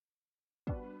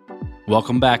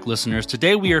Welcome back, listeners.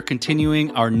 Today we are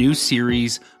continuing our new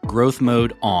series, Growth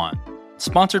Mode On,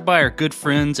 sponsored by our good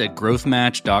friends at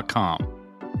GrowthMatch.com.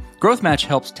 GrowthMatch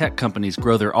helps tech companies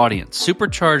grow their audience,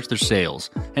 supercharge their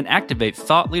sales, and activate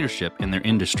thought leadership in their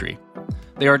industry.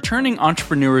 They are turning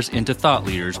entrepreneurs into thought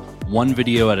leaders one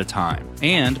video at a time,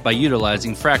 and by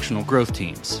utilizing fractional growth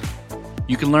teams.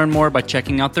 You can learn more by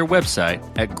checking out their website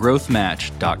at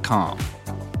GrowthMatch.com.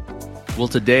 Well,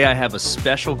 today I have a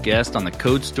special guest on the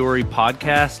Code Story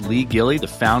podcast, Gilley, the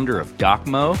founder of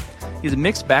Docmo. He has a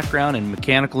mixed background in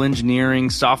mechanical engineering,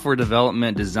 software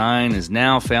development, design, is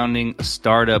now founding a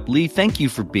startup. Lee, thank you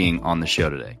for being on the show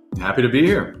today. Happy to be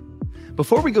here.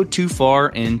 Before we go too far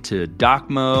into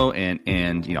Docmo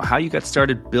and how you got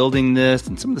started building this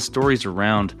and some of the stories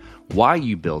around why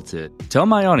you built it, tell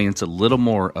my audience a little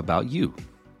more about you.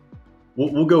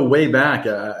 We'll go way back.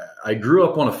 I grew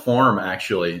up on a farm,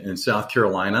 actually, in South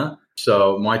Carolina.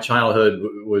 So my childhood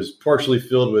was partially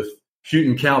filled with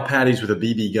shooting cow patties with a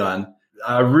BB gun.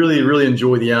 I really, really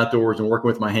enjoy the outdoors and working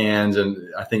with my hands. And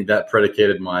I think that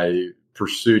predicated my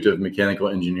pursuit of mechanical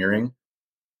engineering.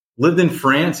 Lived in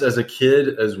France as a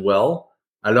kid as well.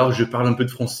 Alors, je parle un peu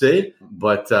de français.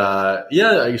 But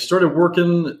I started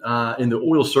working in the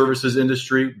oil services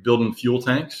industry, building fuel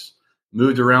tanks.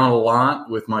 Moved around a lot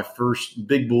with my first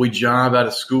big boy job out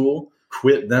of school.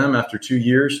 Quit them after 2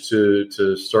 years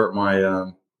to start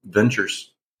my ventures.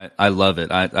 I love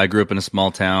it. I grew up in a small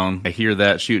town. I hear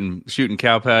that shooting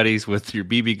cow patties with your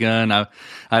BB gun. I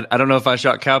don't know if I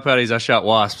shot cow patties. I shot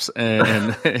wasps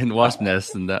and wasp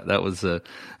nests, and that was it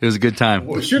was a good time.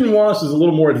 Well, shooting wasps is a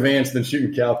little more advanced than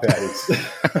shooting cow patties.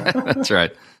 That's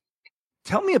right.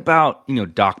 Tell me about,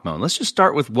 Docmo. Let's just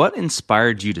start with what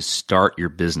inspired you to start your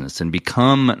business and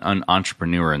become an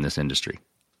entrepreneur in this industry.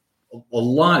 A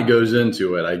lot goes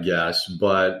into it, I guess,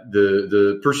 but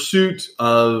the pursuit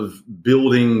of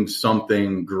building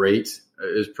something great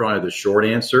is probably the short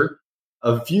answer.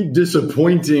 A few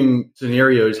disappointing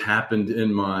scenarios happened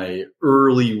in my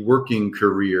early working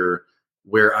career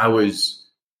where I was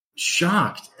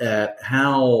shocked at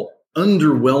how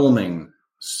underwhelming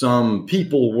some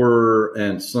people were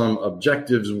and some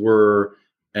objectives were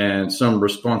and some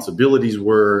responsibilities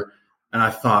were. And I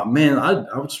thought, man, I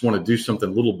just want to do something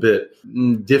a little bit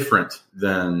different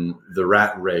than the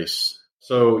rat race.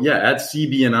 So at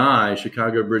CB&I,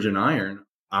 Chicago Bridge and Iron,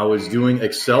 I was doing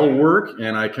Excel work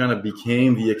and I kind of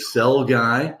became the Excel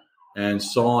guy and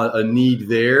saw a need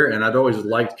there. And I'd always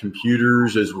liked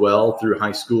computers as well through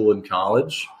high school and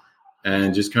college.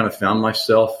 And just kind of found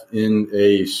myself in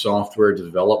a software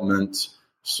development,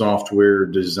 software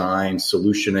design,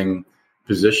 solutioning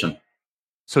position.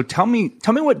 So tell me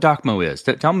what Docmo is.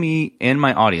 Tell me and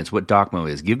my audience what Docmo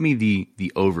is. Give me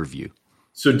the overview.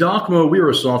 So Docmo, we are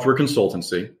a software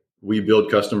consultancy. We build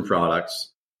custom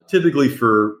products, typically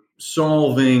for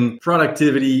solving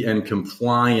productivity and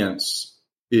compliance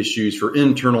issues for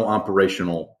internal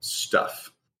operational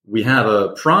stuff. We have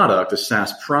a product, a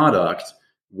SaaS product,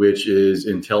 which is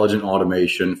intelligent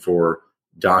automation for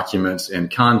documents and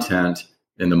content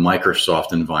in the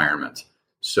Microsoft environment.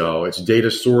 So it's data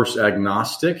source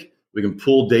agnostic. We can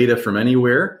pull data from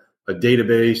anywhere, a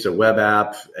database, a web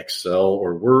app, Excel,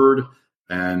 or Word.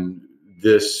 And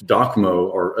this Docmo,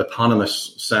 or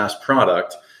autonomous SaaS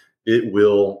product, it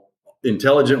will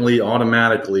intelligently,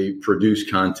 automatically produce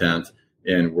content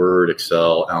in Word,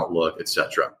 Excel, Outlook,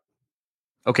 etc.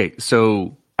 Okay,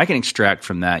 so I can extract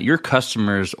from that your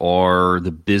customers are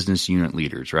the business unit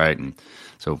leaders, right? And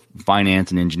so finance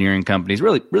and engineering companies,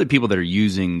 really people that are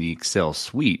using the Excel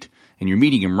suite, and you're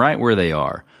meeting them right where they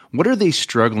are. What are they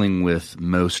struggling with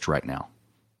most right now?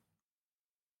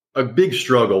 A big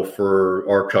struggle for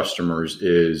our customers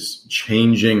is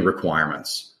changing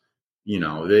requirements.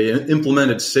 They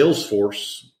implemented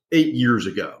Salesforce 8 years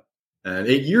ago. And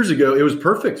 8 years ago, it was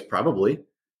perfect, probably,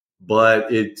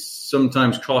 but it's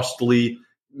sometimes costly.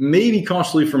 Maybe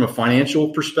costly from a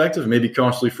financial perspective, maybe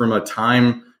costly from a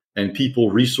time and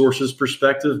people resources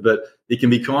perspective, but it can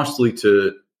be costly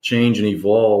to change and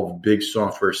evolve big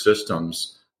software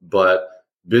systems. But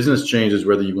business changes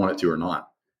whether you want it to or not.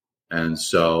 And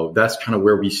so that's kind of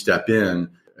where we step in.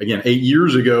 Again, 8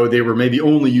 years ago, they were maybe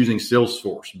only using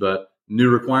Salesforce, but new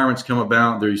requirements come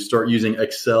about. They start using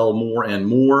Excel more and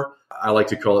more. I like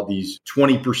to call it these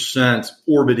 20%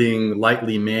 orbiting,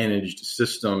 lightly managed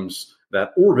systems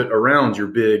that orbit around your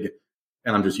big,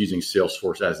 and I'm just using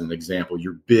Salesforce as an example,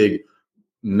 your big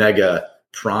mega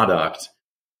product.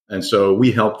 And so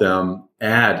we help them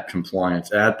add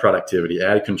compliance, add productivity,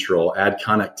 add control, add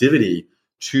connectivity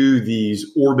to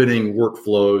these orbiting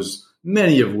workflows,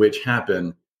 many of which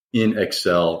happen in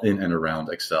Excel, in and around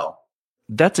Excel.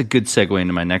 That's a good segue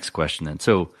into my next question then.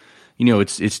 So,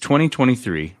 it's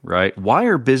 2023, right? Why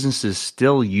are businesses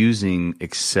still using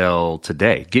Excel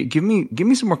today? Give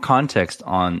me some more context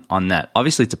on that.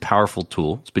 Obviously, it's a powerful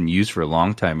tool. It's been used for a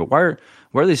long time, but why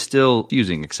are they still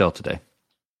using Excel today?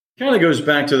 Kind of goes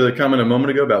back to the comment a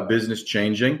moment ago about business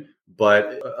changing.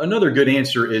 But another good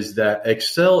answer is that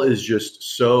Excel is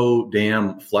just so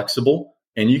damn flexible,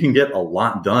 and you can get a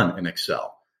lot done in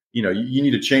Excel. You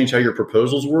need to change how your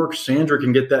proposals work. Sandra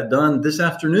can get that done this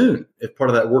afternoon if part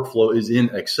of that workflow is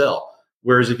in Excel.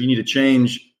 Whereas if you need to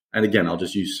change, and again, I'll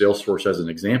just use Salesforce as an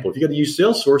example. If you got to use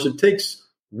Salesforce, it takes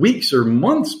weeks or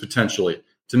months potentially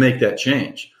to make that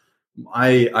change.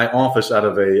 I office out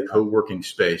of a co-working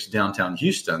space downtown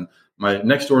Houston. My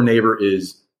next door neighbor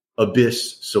is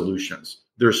Abyss Solutions.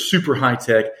 They're a super high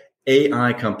tech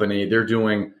AI company.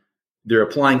 They're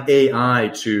applying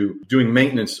AI to doing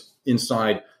maintenance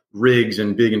inside rigs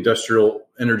and big industrial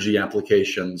energy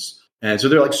applications. And so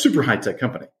they're like super high tech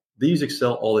company. They use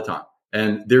Excel all the time.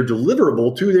 And their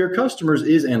deliverable to their customers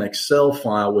is an Excel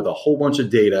file with a whole bunch of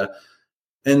data.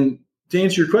 And to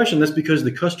answer your question, that's because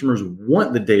the customers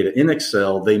want the data in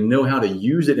Excel. They know how to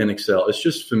use it in Excel. It's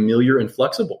just familiar and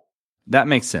flexible. That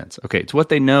makes sense. Okay, it's what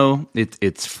they know.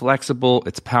 It's flexible.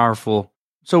 It's powerful.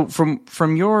 So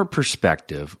from your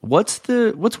perspective, what's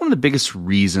one of the biggest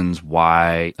reasons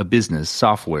why a business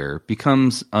software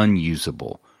becomes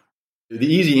unusable? The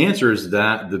easy answer is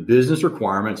that the business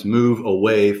requirements move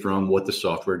away from what the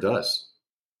software does.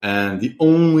 And the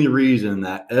only reason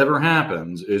that ever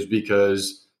happens is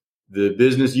because the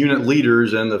business unit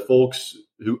leaders and the folks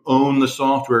who own the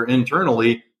software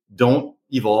internally don't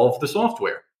evolve the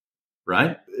software.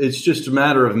 Right? It's just a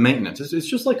matter of maintenance. It's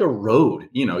just like a road.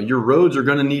 Your roads are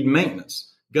going to need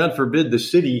maintenance. God forbid the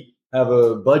city have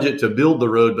a budget to build the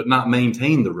road, but not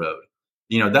maintain the road.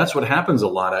 That's what happens a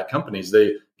lot at companies.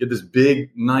 They get this big,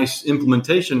 nice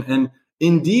implementation. And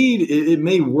indeed, it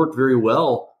may work very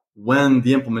well when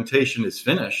the implementation is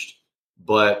finished.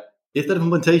 But if that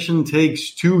implementation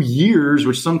takes 2 years,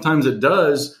 which sometimes it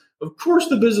does, of course,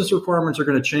 the business requirements are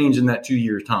going to change in that 2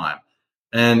 year time.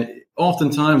 And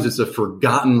oftentimes it's a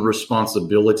forgotten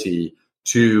responsibility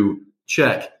to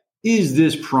check, is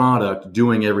this product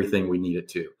doing everything we need it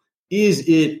to? Is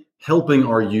it helping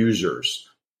our users?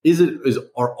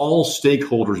 Are all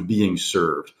stakeholders being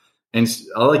served? And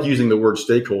I like using the word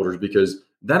stakeholders because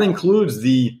that includes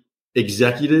the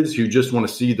executives who just want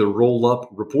to see the roll-up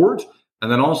report,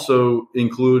 and then also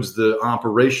includes the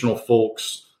operational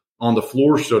folks on the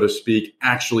floor, so to speak,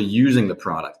 actually using the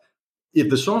product. If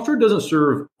the software doesn't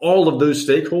serve all of those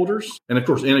stakeholders, and of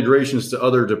course integrations to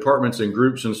other departments and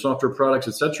groups and software products,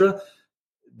 et cetera,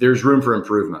 there's room for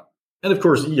improvement. And of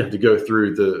course, you have to go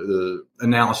through the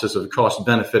analysis of cost,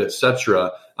 benefit, et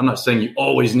cetera. I'm not saying you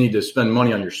always need to spend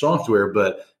money on your software,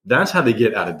 but that's how they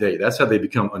get out of date. That's how they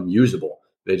become unusable.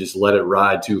 They just let it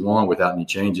ride too long without any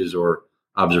changes or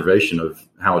observation of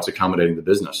how it's accommodating the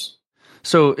business.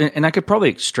 So, and I could probably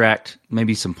extract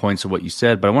maybe some points of what you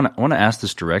said, but I want to ask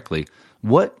this directly.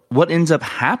 What ends up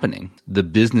happening? The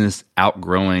business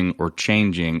outgrowing or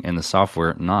changing and the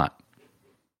software not?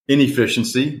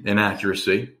 Inefficiency,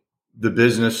 inaccuracy. The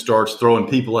business starts throwing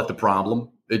people at the problem.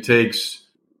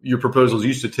 Your proposals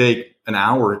used to take an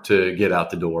hour to get out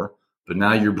the door, but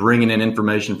now you're bringing in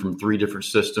information from 3 different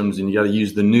systems and you got to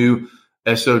use the new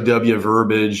SOW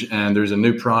verbiage, and there's a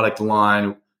new product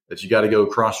line that you got to go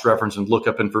cross-reference and look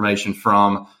up information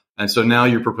from. And so now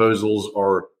your proposals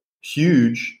are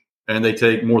huge and they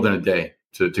take more than a day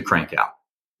to crank out,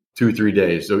 2 or 3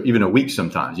 days, so even a week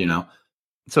sometimes,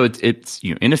 So it's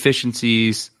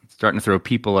inefficiencies, starting to throw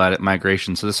people at it,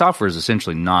 migration. So the software is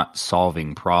essentially not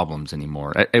solving problems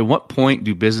anymore. At what point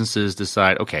do businesses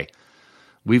decide, okay,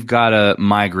 we've got to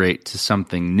migrate to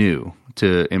something new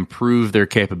to improve their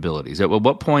capabilities? At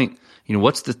what point,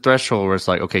 what's the threshold where it's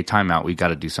like, okay, time out, we got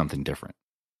to do something different?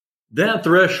 That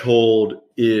threshold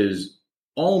is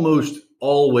almost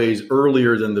always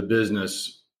earlier than the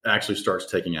business actually starts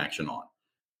taking action on.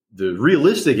 The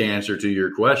realistic answer to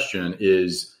your question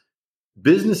is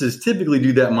businesses typically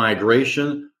do that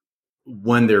migration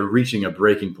when they're reaching a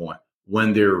breaking point,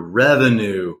 when their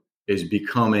revenue is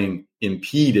becoming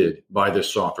impeded by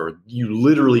this software. You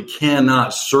literally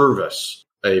cannot service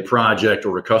a project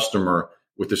or a customer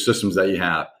with the systems that you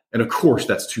have. And of course,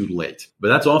 that's too late. But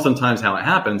that's oftentimes how it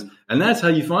happens. And that's how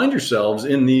you find yourselves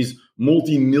in these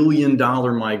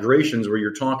multi-million-dollar migrations where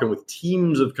you're talking with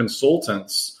teams of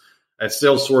consultants at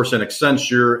Salesforce and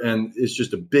Accenture, and it's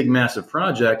just a big, massive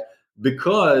project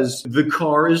because the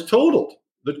car is totaled.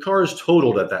 The car is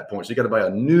totaled at that point. So you got to buy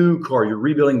a new car. You're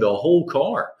rebuilding the whole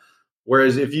car.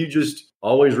 Whereas if you just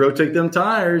always rotate them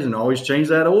tires and always change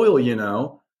that oil,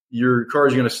 your car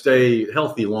is going to stay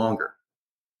healthy longer.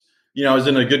 I was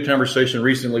in a good conversation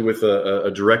recently with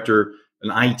a director,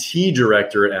 an IT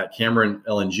director at Cameron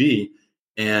LNG,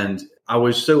 and I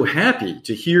was so happy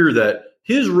to hear that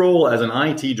his role as an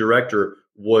IT director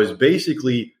was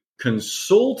basically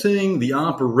consulting the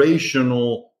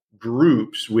operational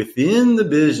groups within the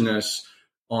business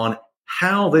on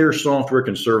how their software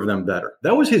can serve them better.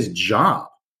 That was his job.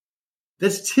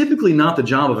 That's typically not the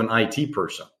job of an IT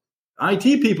person.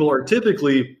 IT people are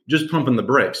typically just pumping the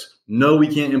brakes. No, we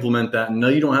can't implement that. No,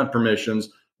 you don't have permissions.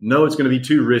 No, it's going to be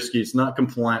too risky. It's not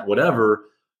compliant, whatever.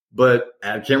 But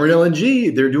at Cameron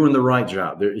LNG, they're doing the right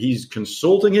job. He's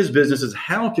consulting his businesses.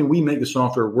 How can we make the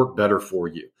software work better for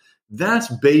you?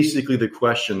 That's basically the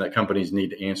question that companies need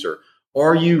to answer.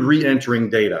 Are you re-entering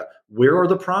data? Where are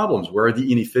the problems? Where are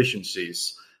the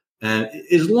inefficiencies? And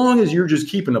as long as you're just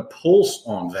keeping a pulse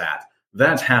on that,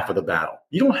 that's half of the battle.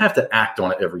 You don't have to act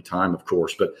on it every time, of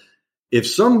course, but if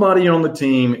somebody on the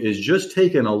team is just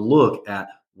taking a look at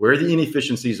where the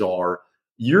inefficiencies are,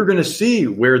 you're going to see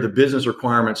where the business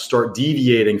requirements start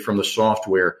deviating from the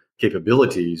software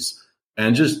capabilities,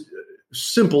 and just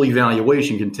simple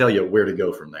evaluation can tell you where to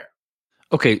go from there.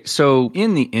 Okay, so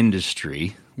in the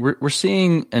industry, we're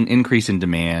seeing an increase in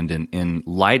demand in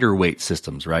lighter weight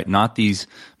systems, right? Not these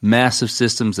massive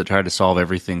systems that try to solve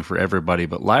everything for everybody,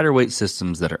 but lighter weight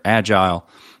systems that are agile,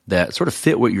 that sort of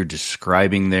fit what you're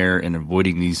describing there, and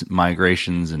avoiding these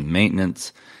migrations and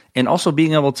maintenance, and also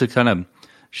being able to kind of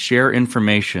share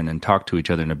information and talk to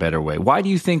each other in a better way. Why do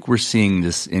you think we're seeing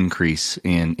this increase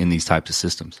in these types of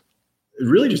systems?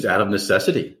 Really just out of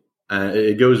necessity.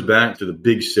 It goes back to the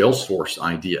big Salesforce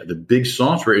idea. The big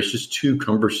software is just too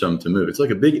cumbersome to move. It's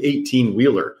like a big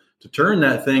 18-wheeler. To turn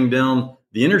that thing down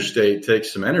the interstate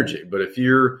takes some energy. But if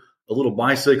you're a little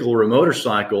bicycle or a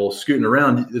motorcycle scooting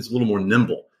around, it's a little more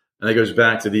nimble. And that goes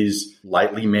back to these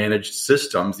lightly managed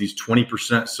systems, these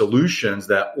 20% solutions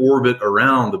that orbit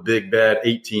around the big, bad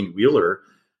 18-wheeler.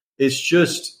 It's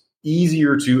just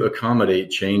easier to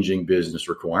accommodate changing business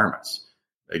requirements.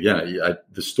 Again,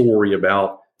 the story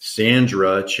about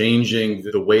Sandra changing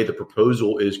the way the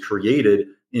proposal is created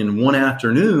in one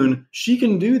afternoon, she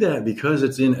can do that because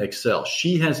it's in Excel.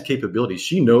 She has capabilities.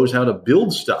 She knows how to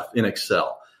build stuff in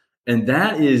Excel. And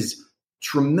that is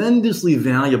tremendously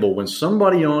valuable when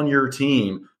somebody on your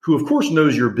team, who of course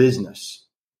knows your business,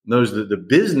 knows the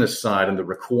business side and the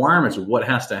requirements of what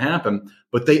has to happen,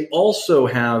 but they also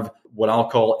have what I'll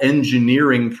call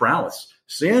engineering prowess.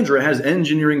 Sandra has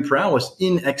engineering prowess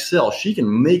in Excel. She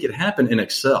can make it happen in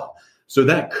Excel. So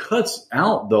that cuts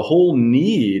out the whole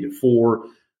need for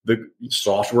the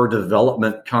software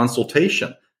development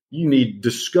consultation. You need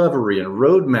discovery and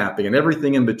road mapping and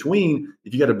everything in between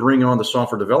if you got to bring on the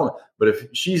software development. But if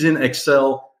she's in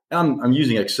Excel, I'm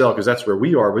using Excel because that's where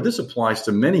we are, but this applies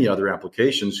to many other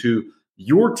applications who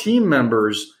your team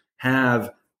members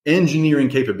have engineering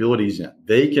capabilities in.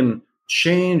 They can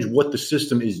change what the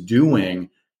system is doing.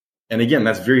 And again,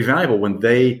 that's very valuable when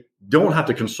they don't have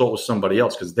to consult with somebody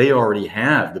else because they already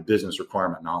have the business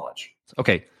requirement knowledge.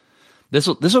 Okay. This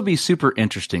will be super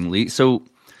interesting, Lee. So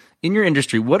in your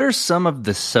industry, what are some of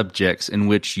the subjects in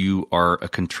which you are a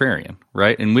contrarian,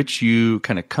 right? In which you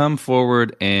kind of come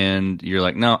forward and you're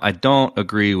like, no, I don't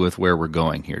agree with where we're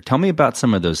going here. Tell me about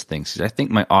some of those things, because I think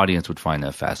my audience would find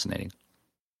that fascinating.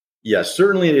 Yeah,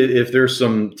 certainly if there's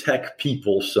some tech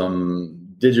people,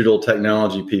 some digital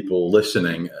technology people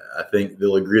listening, I think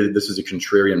they'll agree that this is a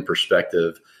contrarian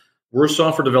perspective. We're a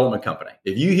software development company.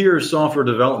 If you hear software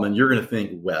development, you're going to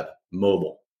think web,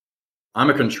 mobile. I'm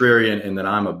a contrarian in that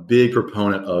I'm a big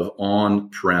proponent of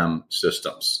on-prem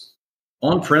systems.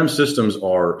 On-prem systems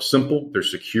are simple, they're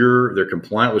secure, they're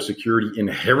compliant with security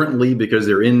inherently because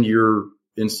they're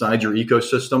inside your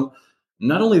ecosystem.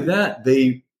 Not only that,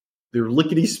 they're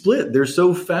lickety-split. They're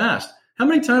so fast. How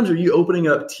many times are you opening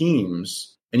up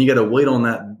Teams and you got to wait on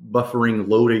that buffering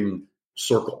loading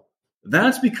circle?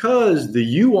 That's because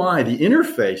the UI, the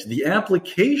interface, the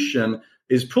application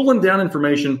is pulling down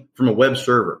information from a web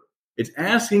server. It's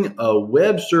asking a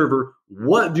web server,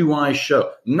 what do I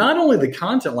show? Not only the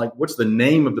content, like what's the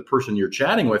name of the person you're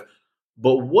chatting with,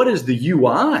 but what is the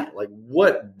UI? Like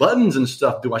what buttons and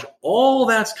stuff do I show? All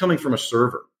that's coming from a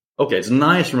server. Okay, it's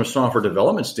nice from a software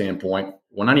development standpoint.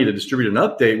 When I need to distribute an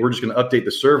update, we're just going to update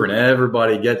the server and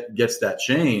everybody gets that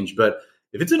change. But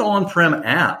if it's an on-prem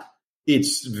app,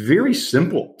 it's very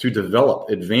simple to develop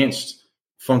advanced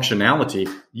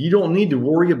functionality. You don't need to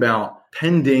worry about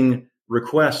pending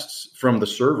requests from the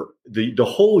server. The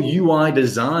whole UI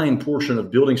design portion of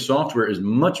building software is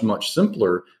much, much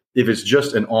simpler if it's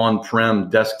just an on-prem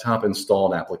desktop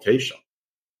installed application.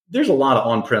 there's a lot of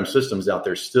on-prem systems out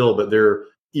there still, but they're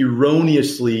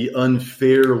erroneously,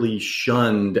 unfairly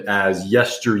shunned as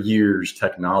yesteryear's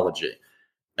technology.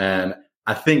 And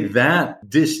I think that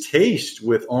distaste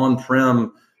with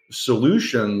on-prem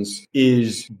solutions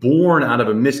is born out of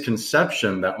a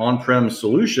misconception that on-prem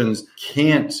solutions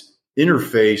can't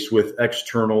interface with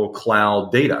external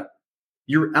cloud data.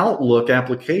 Your Outlook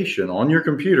application on your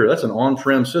computer, that's an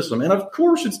on-prem system. And of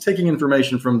course, it's taking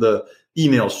information from the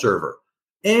email server.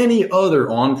 Any other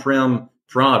on-prem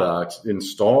product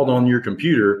installed on your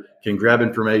computer can grab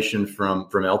information from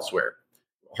elsewhere.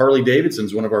 Harley-Davidson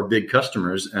is one of our big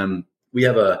customers, and we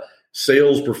have a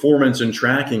sales performance and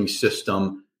tracking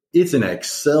system. It's an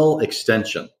Excel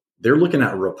extension. They're looking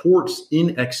at reports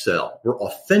in Excel. We're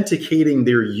authenticating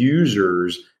their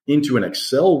users into an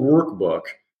Excel workbook,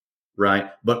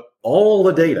 right? But all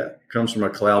the data comes from a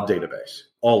cloud database,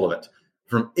 all of it.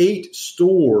 From 8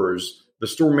 stores, the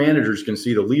store managers can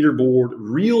see the leaderboard,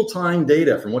 real-time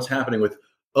data from what's happening with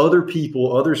other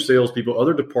people, other salespeople,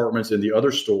 other departments in the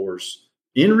other stores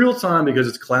in real time because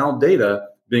it's cloud data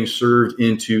being served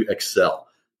into Excel,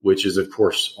 which is, of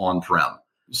course, on-prem.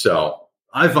 So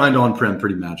I find on-prem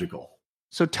pretty magical.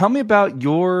 So tell me about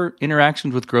your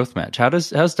interactions with GrowthMatch.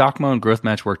 How's Docmo and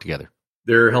GrowthMatch work together?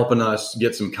 They're helping us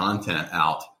get some content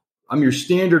out. I'm your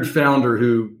standard founder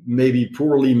who maybe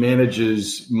poorly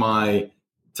manages my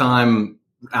time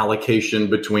allocation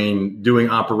between doing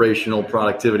operational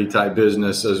productivity type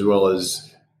business as well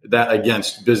as that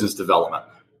against business development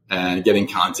and getting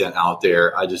content out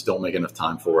there. I just don't make enough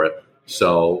time for it.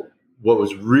 So what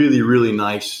was really, really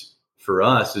nice for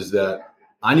us is that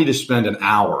I need to spend an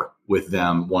hour with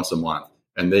them once a month,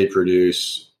 and they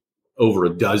produce over a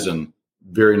dozen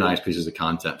very nice pieces of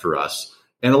content for us.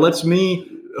 And it lets me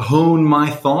hone my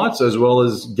thoughts as well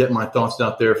as get my thoughts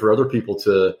out there for other people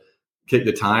to kick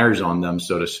the tires on them,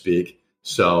 so to speak.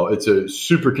 So it's a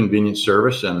super convenient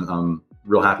service, and I'm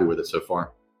real happy with it so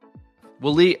far.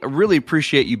 Well, Lee, I really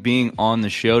appreciate you being on the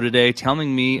show today,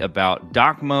 telling me about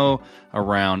Docmo,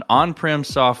 around on-prem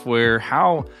software,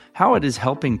 how it is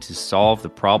helping to solve the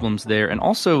problems there, and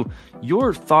also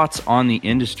your thoughts on the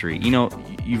industry. You know,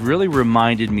 you really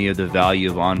reminded me of the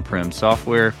value of on-prem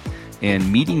software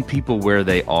and meeting people where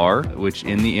they are, which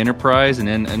in the enterprise and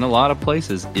in a lot of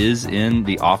places is in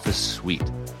the Office suite.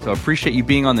 So I appreciate you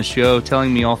being on the show,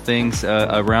 telling me all things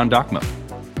around Docmo.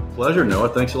 Pleasure, Noah.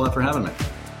 Thanks a lot for having me.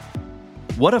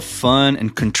 What a fun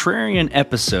and contrarian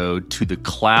episode to the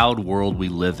cloud world we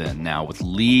live in now with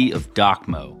Lee of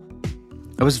Docmo.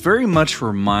 I was very much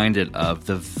reminded of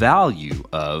the value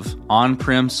of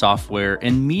on-prem software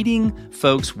and meeting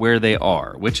folks where they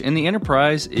are, which in the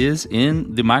enterprise is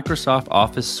in the Microsoft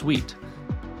Office suite.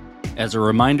 As a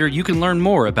reminder, you can learn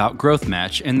more about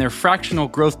GrowthMatch and their fractional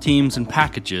growth teams and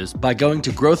packages by going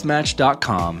to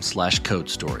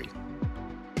growthmatch.com/codestory.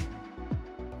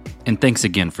 And thanks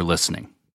again for listening.